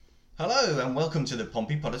Hello and welcome to the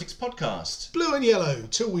Pompey Politics Podcast. Blue and yellow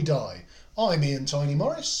till we die. I'm Ian Tiny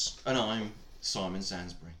Morris. And I'm Simon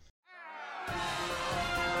Sainsbury.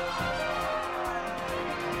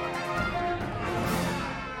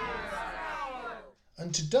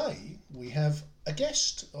 And today we have a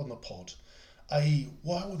guest on the pod.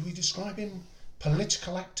 What would we describe him?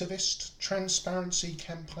 Political activist, transparency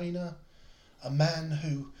campaigner, a man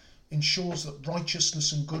who ensures that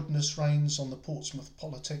righteousness and goodness reigns on the Portsmouth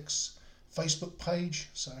Politics Facebook page,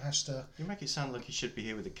 so it has to... You make it sound like he should be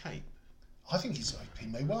here with a cape. I think he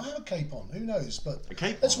may well have a cape on, who knows, but A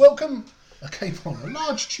cape let's on? welcome a cape on, a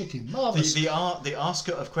large chicken, marvellous. The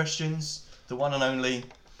asker of questions, the one and only...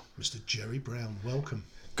 Mr. Jerry Brown, welcome.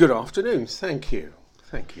 Good afternoon, thank you.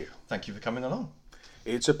 Thank you for coming along.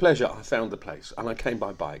 It's a pleasure. I found the place and I came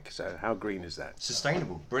by bike, so how green is that?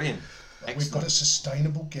 Sustainable, brilliant, excellent. We've got a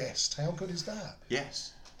sustainable guest. How good is that?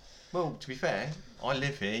 Yes. Well, to be fair, I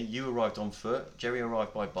live here, you arrived on foot, Jerry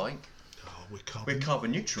arrived by bike. Oh, We're carbon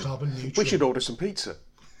neutral. Carbon neutral. We should order some pizza.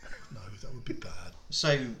 No, that would be bad.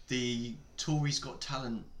 So, the Tories Got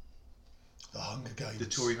Talent, The Hunger Games. the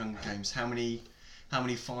Tory Hunger Games, how many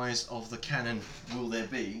fires of the cannon will there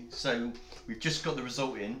be? So, we've just got the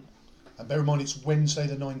result in. And bear in mind, it's Wednesday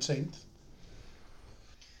the 19th.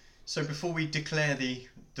 So before we declare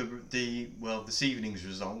this evening's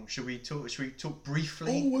result, should we talk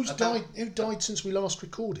briefly? Oh, who died since we last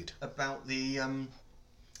recorded? About the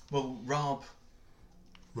Raab's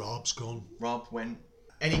gone. Raab went.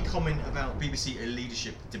 Any comment about BBC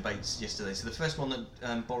leadership debates yesterday? So the first one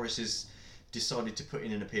that Boris has decided to put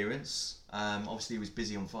in an appearance. Obviously, he was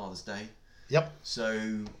busy on Father's Day. Yep.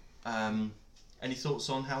 So, any thoughts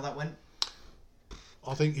on how that went?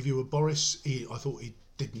 I think if you were Boris, I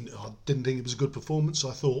didn't think it was a good performance. I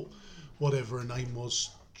thought whatever her name was,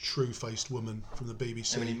 true-faced woman from the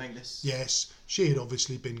BBC. Emily Maitlis? Yes, she had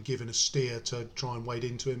obviously been given a steer to try and wade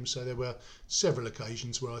into him, so there were several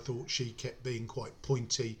occasions where I thought she kept being quite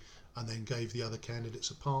pointy and then gave the other candidates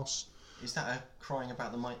a pass. Is that a crying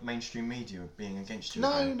about the mainstream media being against you?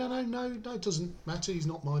 No, it doesn't matter. He's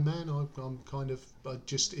not my man.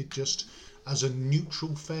 As a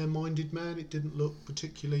neutral, fair-minded man, it didn't look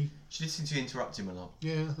particularly... She did seem to interrupt him a lot.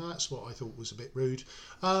 Yeah, that's what I thought was a bit rude.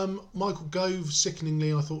 Michael Gove,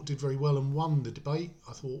 sickeningly, I thought did very well and won the debate.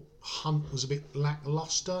 I thought Hunt was a bit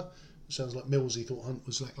lacklustre. It sounds like Millsy thought Hunt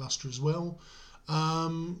was lacklustre as well.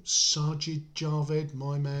 Sajid Javed,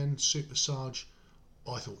 my man, Super Sarge,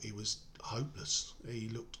 I thought he was hopeless. He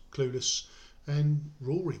looked clueless. And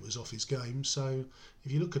Rory was off his game. So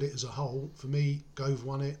if you look at it as a whole, for me, Gove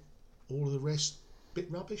won it. All of the rest, bit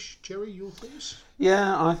rubbish. Jerry, your thoughts?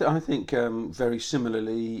 Yeah, I think very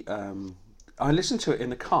similarly. I listened to it in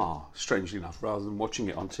the car, strangely enough, rather than watching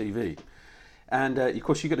it on TV. And of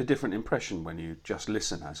course, you get a different impression when you just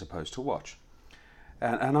listen as opposed to watch.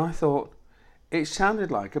 And I thought it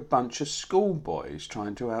sounded like a bunch of schoolboys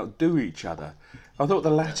trying to outdo each other. I thought the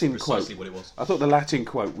Latin quote. What it was. I thought the Latin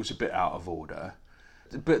quote was a bit out of order,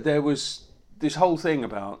 but there was this whole thing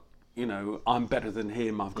about, I'm better than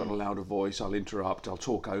him, I've got a louder voice, I'll interrupt, I'll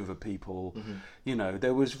talk over people. Mm-hmm.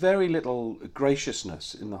 There was very little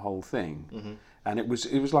graciousness in the whole thing. Mm-hmm. And it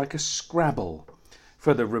was like a scrabble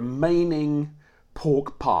for the remaining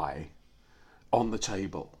pork pie on the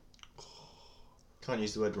table. Can't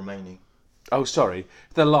use the word remaining. Oh, sorry,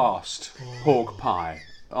 the last pork pie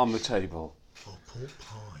on the table. Oh, pork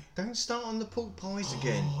pie. Don't start on the pork pies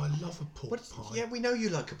again. Oh, I love a pork pie. Yeah, we know you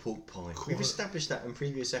like a pork pie. We've established that in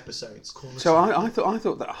previous episodes. So I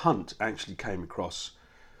thought that Hunt actually came across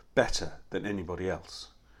better than anybody else.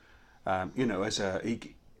 In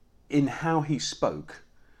how he spoke,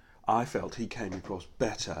 I felt he came across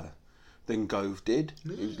better than Gove did. He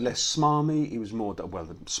was less smarmy. He was more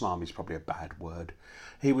smarmy is probably a bad word.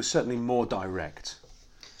 He was certainly more direct.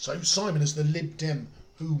 So Simon, as the Lib Dem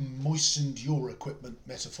who moistened your equipment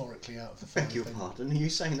metaphorically out of the fire. Beg your pardon. Are you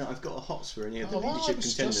saying that I've got a hots for any of the I leadership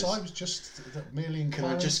was contenders? just merely Can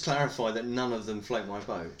I just clarify that none of them float my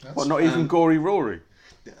boat? What, not even Gory Rory?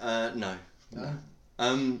 No.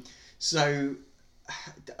 I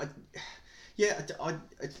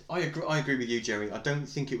agree with you, Jerry. I don't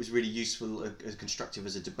think it was really useful, as constructive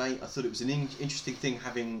as a debate. I thought it was an interesting thing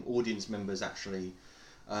having audience members actually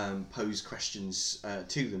pose questions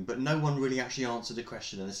to them, but no one really actually answered a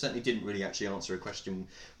question, and they certainly didn't really actually answer a question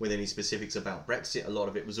with any specifics about Brexit. A lot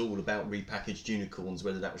of it was all about repackaged unicorns,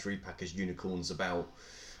 whether that was repackaged unicorns about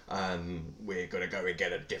we're going to go and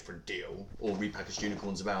get a different deal, or repackaged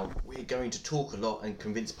unicorns about we're going to talk a lot and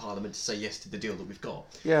convince Parliament to say yes to the deal that we've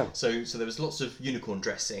got. Yeah. So there was lots of unicorn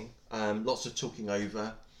dressing, lots of talking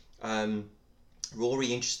over. Rory,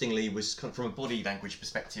 interestingly, was kind of, from a body language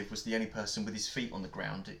perspective, was the only person with his feet on the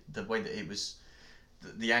ground. The way that it was,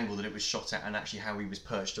 the angle that it was shot at, and actually how he was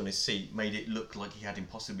perched on his seat, made it look like he had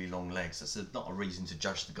impossibly long legs. That's not a reason to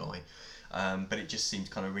judge the guy, but it just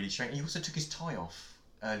seemed kind of really strange. He also took his tie off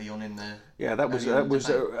early on in the. Yeah, that was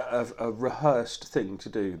a rehearsed thing to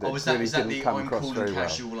do. That is that didn't the come I'm across cool very and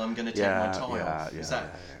casual? well. I'm going to take my tie off. Is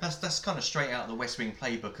that yeah. That's kind of straight out of the West Wing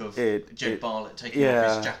playbook of Jed Bartlett taking yeah,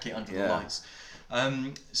 off his jacket under the lights.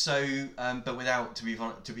 But without,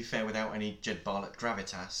 to be fair, without any Jed Bartlett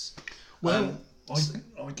gravitas. Well,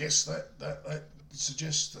 I guess that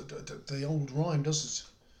suggests that the old rhyme, doesn't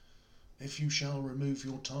it? If you shall remove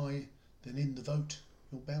your tie, then in the vote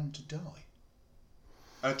you're bound to die.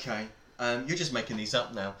 Okay, you're just making these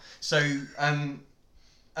up now. So Hunt,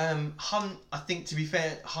 I think, to be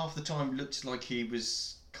fair, half the time looked like he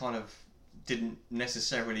was kind of didn't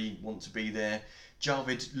necessarily want to be there.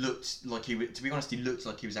 Javid looked like he, to be honest, he looked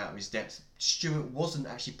like he was out of his depth. Stewart wasn't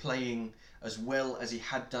actually playing as well as he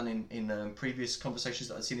had done in previous conversations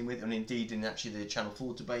that I'd seen him with, and indeed in actually the Channel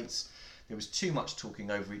 4 debates. There was too much talking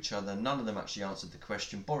over each other. None of them actually answered the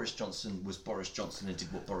question. Boris Johnson was Boris Johnson and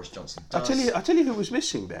did what Boris Johnson does. I tell you who was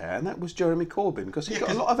missing there, and that was Jeremy Corbyn, because he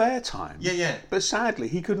got a lot of airtime. Yeah. But sadly,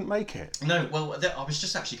 he couldn't make it. No, well, I was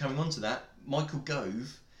just actually coming on to that. Michael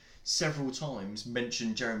Gove several times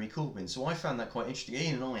mentioned Jeremy Corbyn, so I found that quite interesting.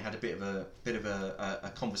 Ian and I had a bit of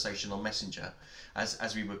a conversation on Messenger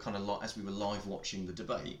as we were as we were live watching the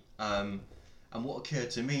debate. And what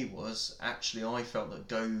occurred to me was actually I felt that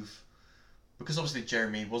Gove, because obviously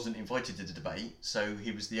Jeremy wasn't invited to the debate, so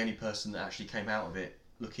he was the only person that actually came out of it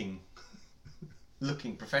looking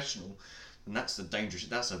professional, and that's a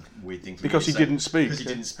weird thing for because me he didn't speak. Because he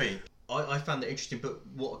didn't speak. I found that interesting, but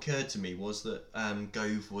what occurred to me was that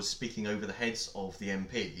Gove was speaking over the heads of the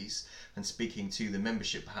MPs and speaking to the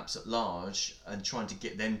membership perhaps at large and trying to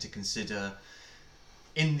get them to consider,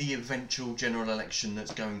 in the eventual general election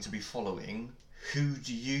that's going to be following, who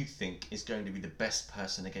do you think is going to be the best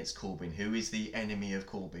person against Corbyn? Who is the enemy of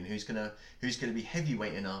Corbyn? Who's gonna be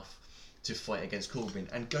heavyweight enough to fight against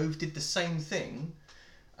Corbyn? And Gove did the same thing.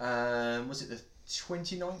 Was it the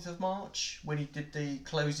 29th of March when he did the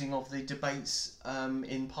closing of the debates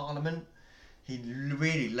in Parliament? He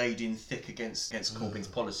really laid in thick against Corbyn's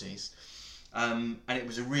policies, and it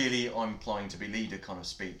was a really I'm applying to be leader kind of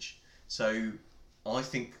speech. So I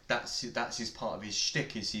think that's his part of his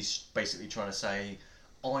shtick, is he's basically trying to say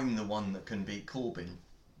I'm the one that can beat Corbyn,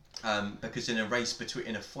 because in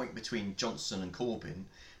a fight between Johnson and Corbyn,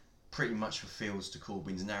 pretty much fulfills to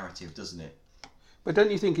Corbyn's narrative, doesn't it? But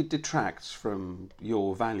don't you think it detracts from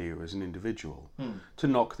your value as an individual to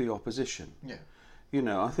knock the opposition? Yeah. You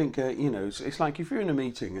know, I think, it's like if you're in a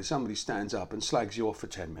meeting and somebody stands up and slags you off for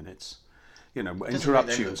 10 minutes,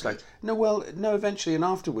 interrupts you. It's like, eventually, and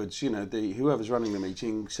afterwards, whoever's running the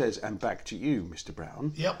meeting says, and back to you, Mr.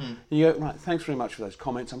 Brown. Yep. And you go, right, thanks very much for those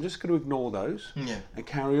comments. I'm just going to ignore those and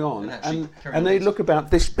carry on. And they look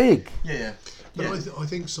about this big. Yeah. But I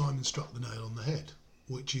think Simon struck the nail on the head,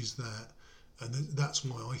 which is that, and that's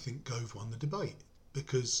why I think Gove won the debate,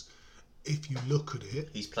 because if you look at it,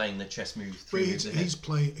 he's playing the chess move 3 moves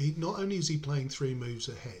ahead. Not only is he playing 3 moves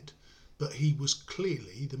ahead, but he was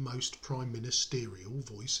clearly the most prime ministerial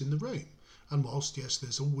voice in the room. And whilst, yes,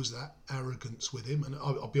 there's always that arrogance with him, and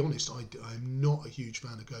I'll be honest, I'm not a huge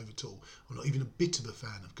fan of Gove at all. I'm not even a bit of a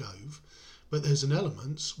fan of Gove. But there's an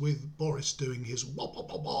element with Boris doing his wah wah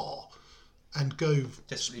wah wah, and Gove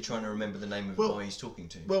desperately trying to remember the name of the guy he's talking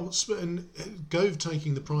to. Well, and Gove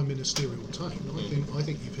taking the prime ministerial tone, I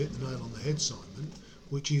think you've hit the nail on the head, Simon,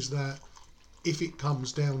 which is that if it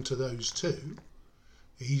comes down to those two,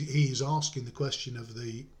 he is asking the question of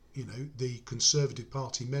the Conservative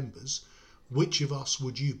Party members, which of us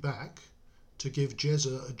would you back to give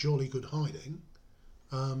Jezza a jolly good hiding?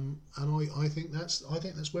 And I think that's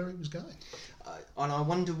where he was going. And I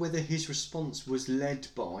wonder whether his response was led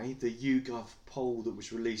by the YouGov poll that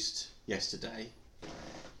was released yesterday,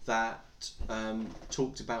 that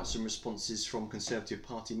talked about some responses from Conservative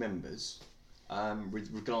Party members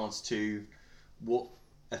with regards to what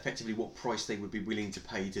price they would be willing to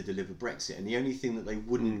pay to deliver Brexit. And the only thing that they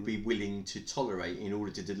wouldn't be willing to tolerate in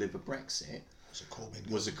order to deliver Brexit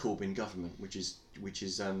was a Corbyn government, which is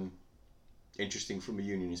interesting from a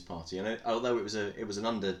unionist party. And although it was an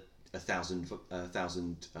under 1,000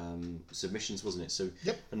 submissions, wasn't it? So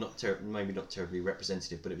and maybe not terribly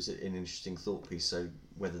representative, but it was an interesting thought piece. So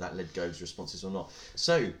whether that led Gove's responses or not.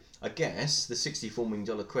 So I guess the $64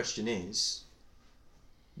 million question is,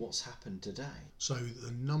 what's happened today? So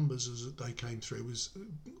the numbers as they came through was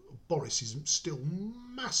Boris is still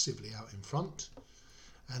massively out in front,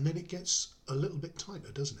 and then it gets a little bit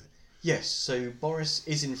tighter, doesn't it? Yes, so Boris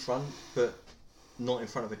is in front, but not in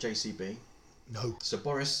front of a JCB. No. So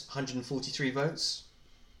Boris, 143 votes.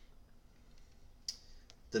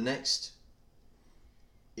 The next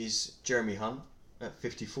is Jeremy Hunt at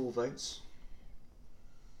 54 votes.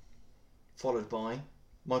 Followed by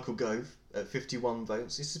Michael Gove at 51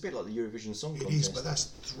 votes. This is a bit like the Eurovision Song Contest. It is, but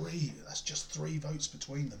that's just 3 votes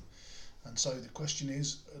between them. And so the question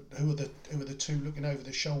is, who are the two looking over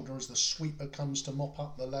the shoulder as the sweeper comes to mop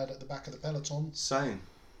up the lad at the back of the peloton? So,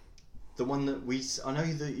 the one that I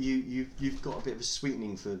know that you've got a bit of a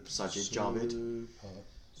sweetening for Sajid Javid.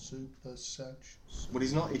 Super Saj.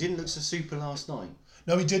 Well, he didn't look so super last night.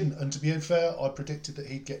 No, he didn't. And to be fair, I predicted that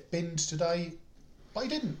he'd get binned today, but he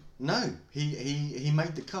didn't. No, he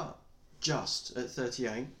made the cut just at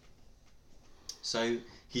 38. So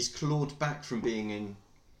he's clawed back from being in.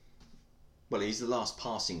 Well, he's the last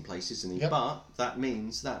passing place, isn't he? Yep. But that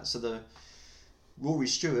means that the Rory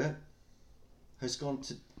Stewart has gone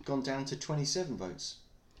down to 27 votes.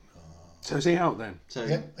 So is he out then? So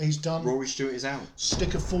Yep, he's done. Rory Stewart is out.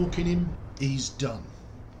 Stick a fork in him. He's done.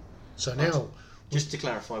 So now, Just to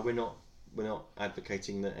clarify, we're not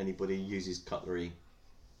advocating that anybody uses cutlery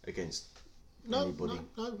against anybody.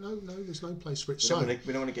 no. There's no place for it.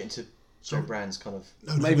 We don't want to get into Joe Brand's kind of.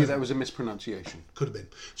 No, Maybe that was a mispronunciation. Could have been.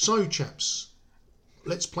 So, chaps,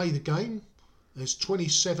 let's play the game. There's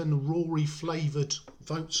 27 Rory flavoured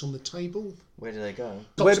votes on the table. Where do they go?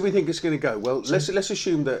 Where do we think it's going to go? Well, let's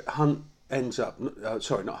assume that Hunt ends up.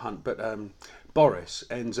 Sorry, not Hunt, but Boris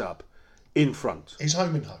ends up in front. He's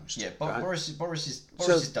home and hosed. Yeah, Boris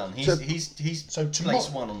is done. so He's so place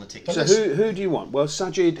 1 on the ticket. So who do you want? Well,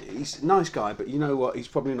 Sajid, he's a nice guy, but you know what? He's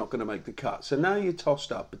probably not going to make the cut. So now you're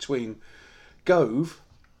tossed up between Gove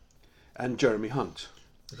and Jeremy Hunt.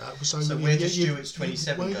 So where does Stewart's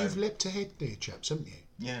 27 go? You've leapt ahead there, chaps, haven't you?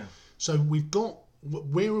 Yeah. So we've got.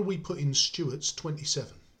 Where are we putting Stewart's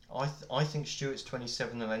 27? I think Stewart's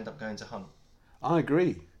 27 will end up going to Hunt. I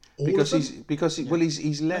agree. All Because of them?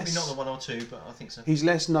 he's less. Maybe not the 1 or 2, but I think so. He's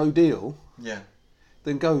less no deal Yeah.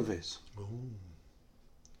 than Gove is. Ooh.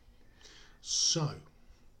 So,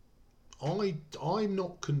 I'm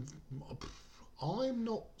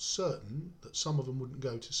not certain that some of them wouldn't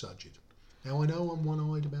go to Sajid. Now I know I'm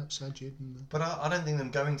one-eyed about Sajid, But I don't think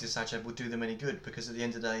them going to Sajid would do them any good, because at the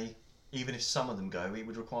end of the day, even if some of them go, it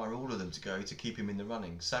would require all of them to go to keep him in the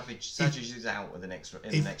running. Sajid is out in the next round.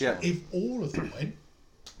 if all of them went,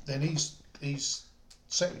 then he's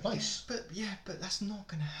second place. But that's not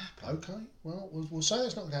going to happen. Okay, well we'll say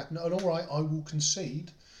that's not going to happen. And all right, I will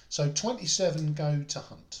concede. So 27 go to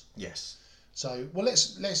Hunt. Yes. So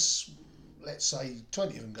let's say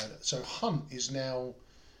 20 of them go. So Hunt is now.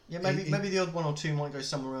 Yeah, maybe the odd 1 or 2 might go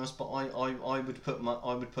somewhere else, but I would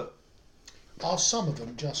put. Are some of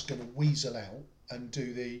them just going to weasel out and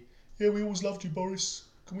do the? Yeah, we always loved you, Boris.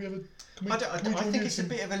 Can we have a? I think it's a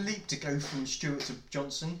bit of a leap to go from Stewart to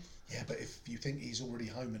Johnson. Yeah, but if you think he's already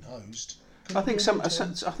home and hosed, I think some of the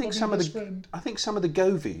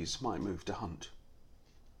Govies might move to Hunt.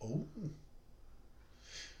 Oh.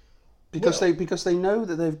 Because they know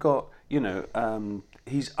that they've got,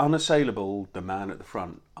 he's unassailable. The man at the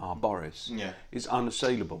front, Boris, is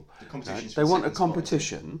unassailable. They want a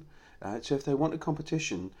competition. So if they want a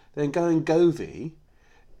competition, then going Govey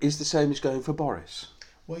is the same as going for Boris.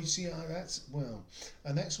 Well, you see, that's where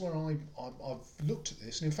I've looked at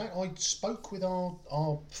this, and in fact, I spoke with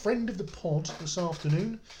our friend of the pod this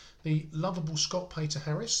afternoon, the lovable Scott Pater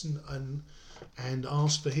Harris, and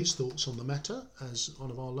asked for his thoughts on the matter as one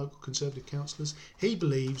of our local Conservative councillors. He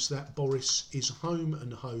believes that Boris is home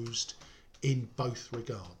and hosed in both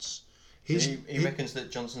regards. He reckons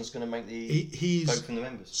that Johnson's going to make the vote from the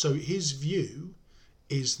members. So his view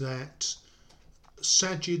is that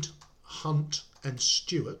Sajid, Hunt and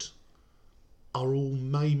Stewart are all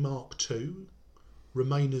May Mark II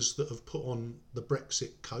Remainers that have put on the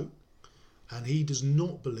Brexit coat, and he does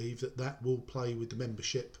not believe that will play with the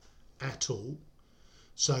membership at all.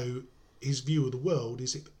 So his view of the world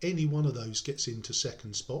is if any one of those gets into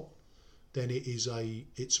second spot, then it's a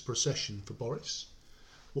procession for Boris.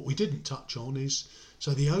 What we didn't touch on is,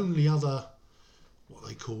 so the only other, what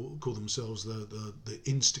they call themselves, the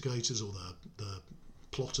instigators or the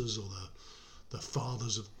plotters or the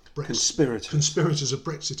fathers of Brexit, conspirators of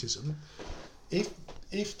Brexitism,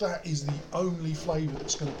 if that is the only flavour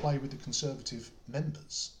that's going to play with the Conservative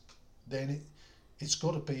members, then it's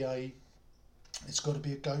got to be a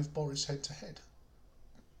Gove Boris head to head.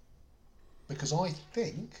 Because I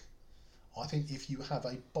think if you have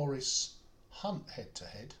a Boris Hunt head to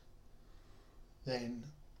head, then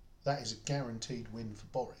that is a guaranteed win for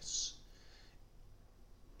Boris.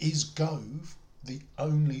 is Gove the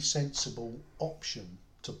only sensible option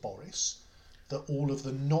to Boris, that all of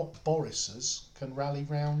the not Borisers can rally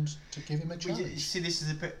round to give him a Well, challenge? you see, this is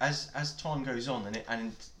a bit as time goes on,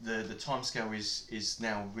 and the timescale is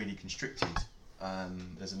now really constricted.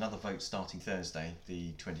 There's another vote starting Thursday,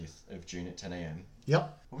 the 20th of June at 10 a.m.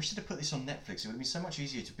 Yep. I wish they'd have put this on Netflix. It would have been so much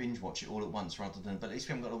easier to binge watch it all at once rather than. But at least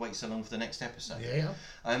we haven't got to wait so long for the next episode. Yeah.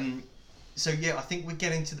 So yeah, I think we're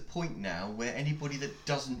getting to the point now where anybody that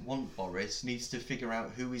doesn't want Boris needs to figure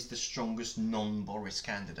out who is the strongest non-Boris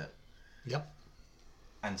candidate Yep.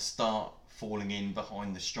 and start falling in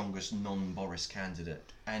behind the strongest non-Boris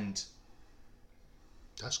candidate. And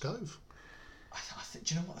That's Gove. do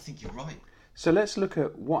you know what? I think you're right. So let's look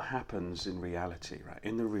at what happens in reality, right,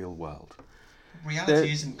 in the real world.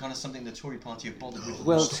 Reality isn't kind of something the Tory party have bothered with.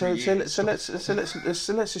 Well, for 3 years. so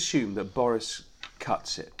let's assume that Boris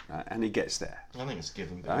cuts it, right, and he gets there. I think it's a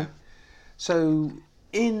given. Right? So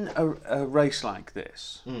in a race like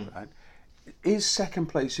this, right, is second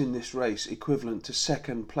place in this race equivalent to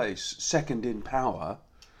second place, second in power,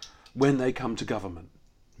 when they come to government?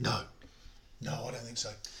 No, I don't think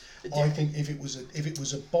so. I think if it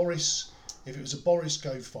was a Boris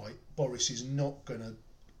Gove fight, Boris is not gonna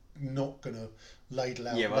ladle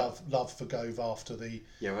out love for Gove after the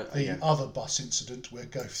other bus incident where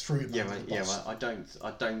Gove threw him under the bus.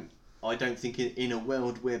 I don't think in a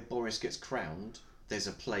world where Boris gets crowned, there's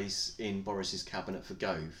a place in Boris's cabinet for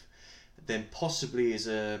Gove. Then possibly is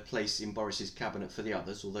a place in Boris's cabinet for the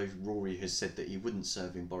others. Although Rory has said that he wouldn't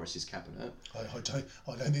serve in Boris's cabinet. I don't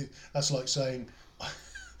think that's like saying.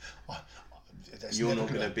 You're not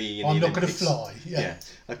going to be in I'm the not going to Olympics. fly. Yeah.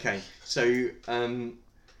 Okay. So, I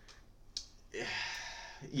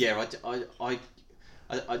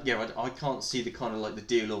can't see the kind of like the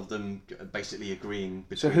deal of them basically agreeing.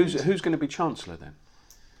 So who's going to be Chancellor then?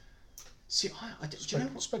 See, do you know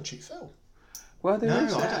what? Spreadsheet Phil. Well, there No,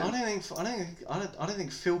 is that. I don't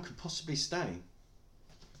think Phil could possibly stay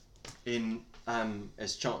in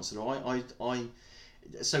as Chancellor.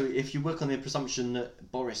 So if you work on the presumption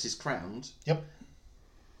that Boris is crowned, Yep.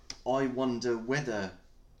 I wonder whether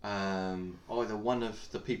either one of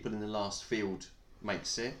the people in the last field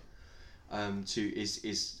makes it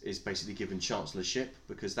is basically given chancellorship,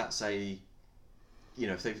 because that's a, you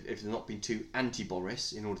know, if they've not been too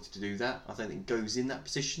anti-Boris in order to do that, I don't think it goes in that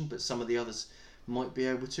position, but some of the others might be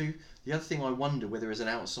able to. The other thing I wonder whether as an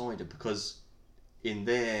outsider, because in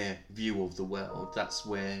their view of the world, that's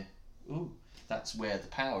where the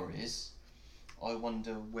power is. I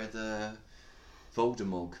wonder whether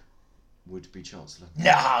Voldemort would be Chancellor.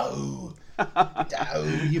 No,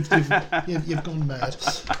 you've gone mad.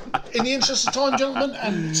 In the interest of time, gentlemen,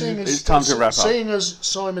 and It's time to wrap up. Seeing as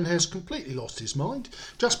Simon has completely lost his mind,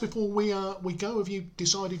 just before we go, have you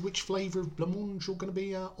decided which flavour of blancmange you're going to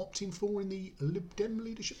be opting for in the Lib Dem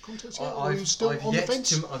leadership contest? Or are you still on the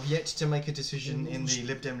fence? I've yet to make a decision in the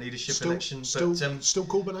Lib Dem leadership election. Still Are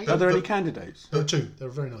Corbyn. there any candidates? There are two. They're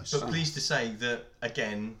very nice. But pleased to say that,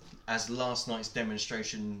 again, as last night's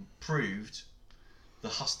demonstration proved, the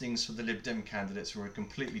hustings for the Lib Dem candidates were a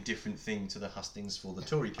completely different thing to the hustings for the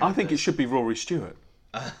Tory candidates. I think it should be Rory Stewart.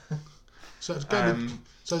 So it's going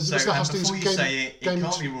so the hustings before you say it game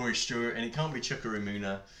can't be Rory Stewart and it can't be Chuka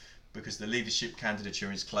Umunna, because the leadership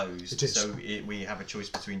candidature is closed. It is. So we have a choice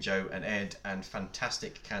between Joe and Ed, and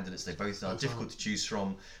fantastic candidates they both are, difficult to choose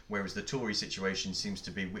from, whereas the Tory situation seems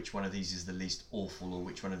to be which one of these is the least awful or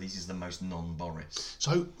which one of these is the most non-Boris.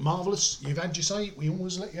 So, marvellous. You've had your say. We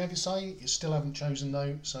always let you have your say. You still haven't chosen,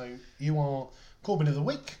 though. So, you are Corbyn of the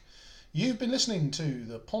Week. You've been listening to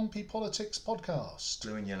the Pompey Politics podcast.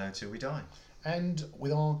 Blue and yellow till we die. And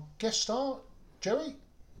with our guest star, Jerry,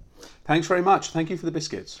 Thanks very much. Thank you for the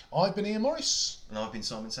biscuits. I've been Ian Morris. And I've been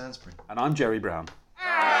Simon Sainsbury. And I'm Jerry Brown.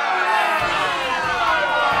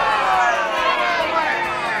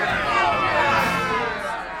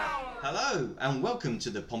 Hello, and welcome to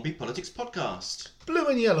the Pompey Politics podcast. Blue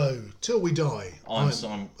and yellow till we die. I'm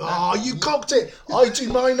Simon. You cocked it. I do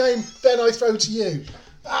my name, then I throw to you.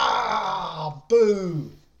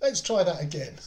 Boo. Let's try that again.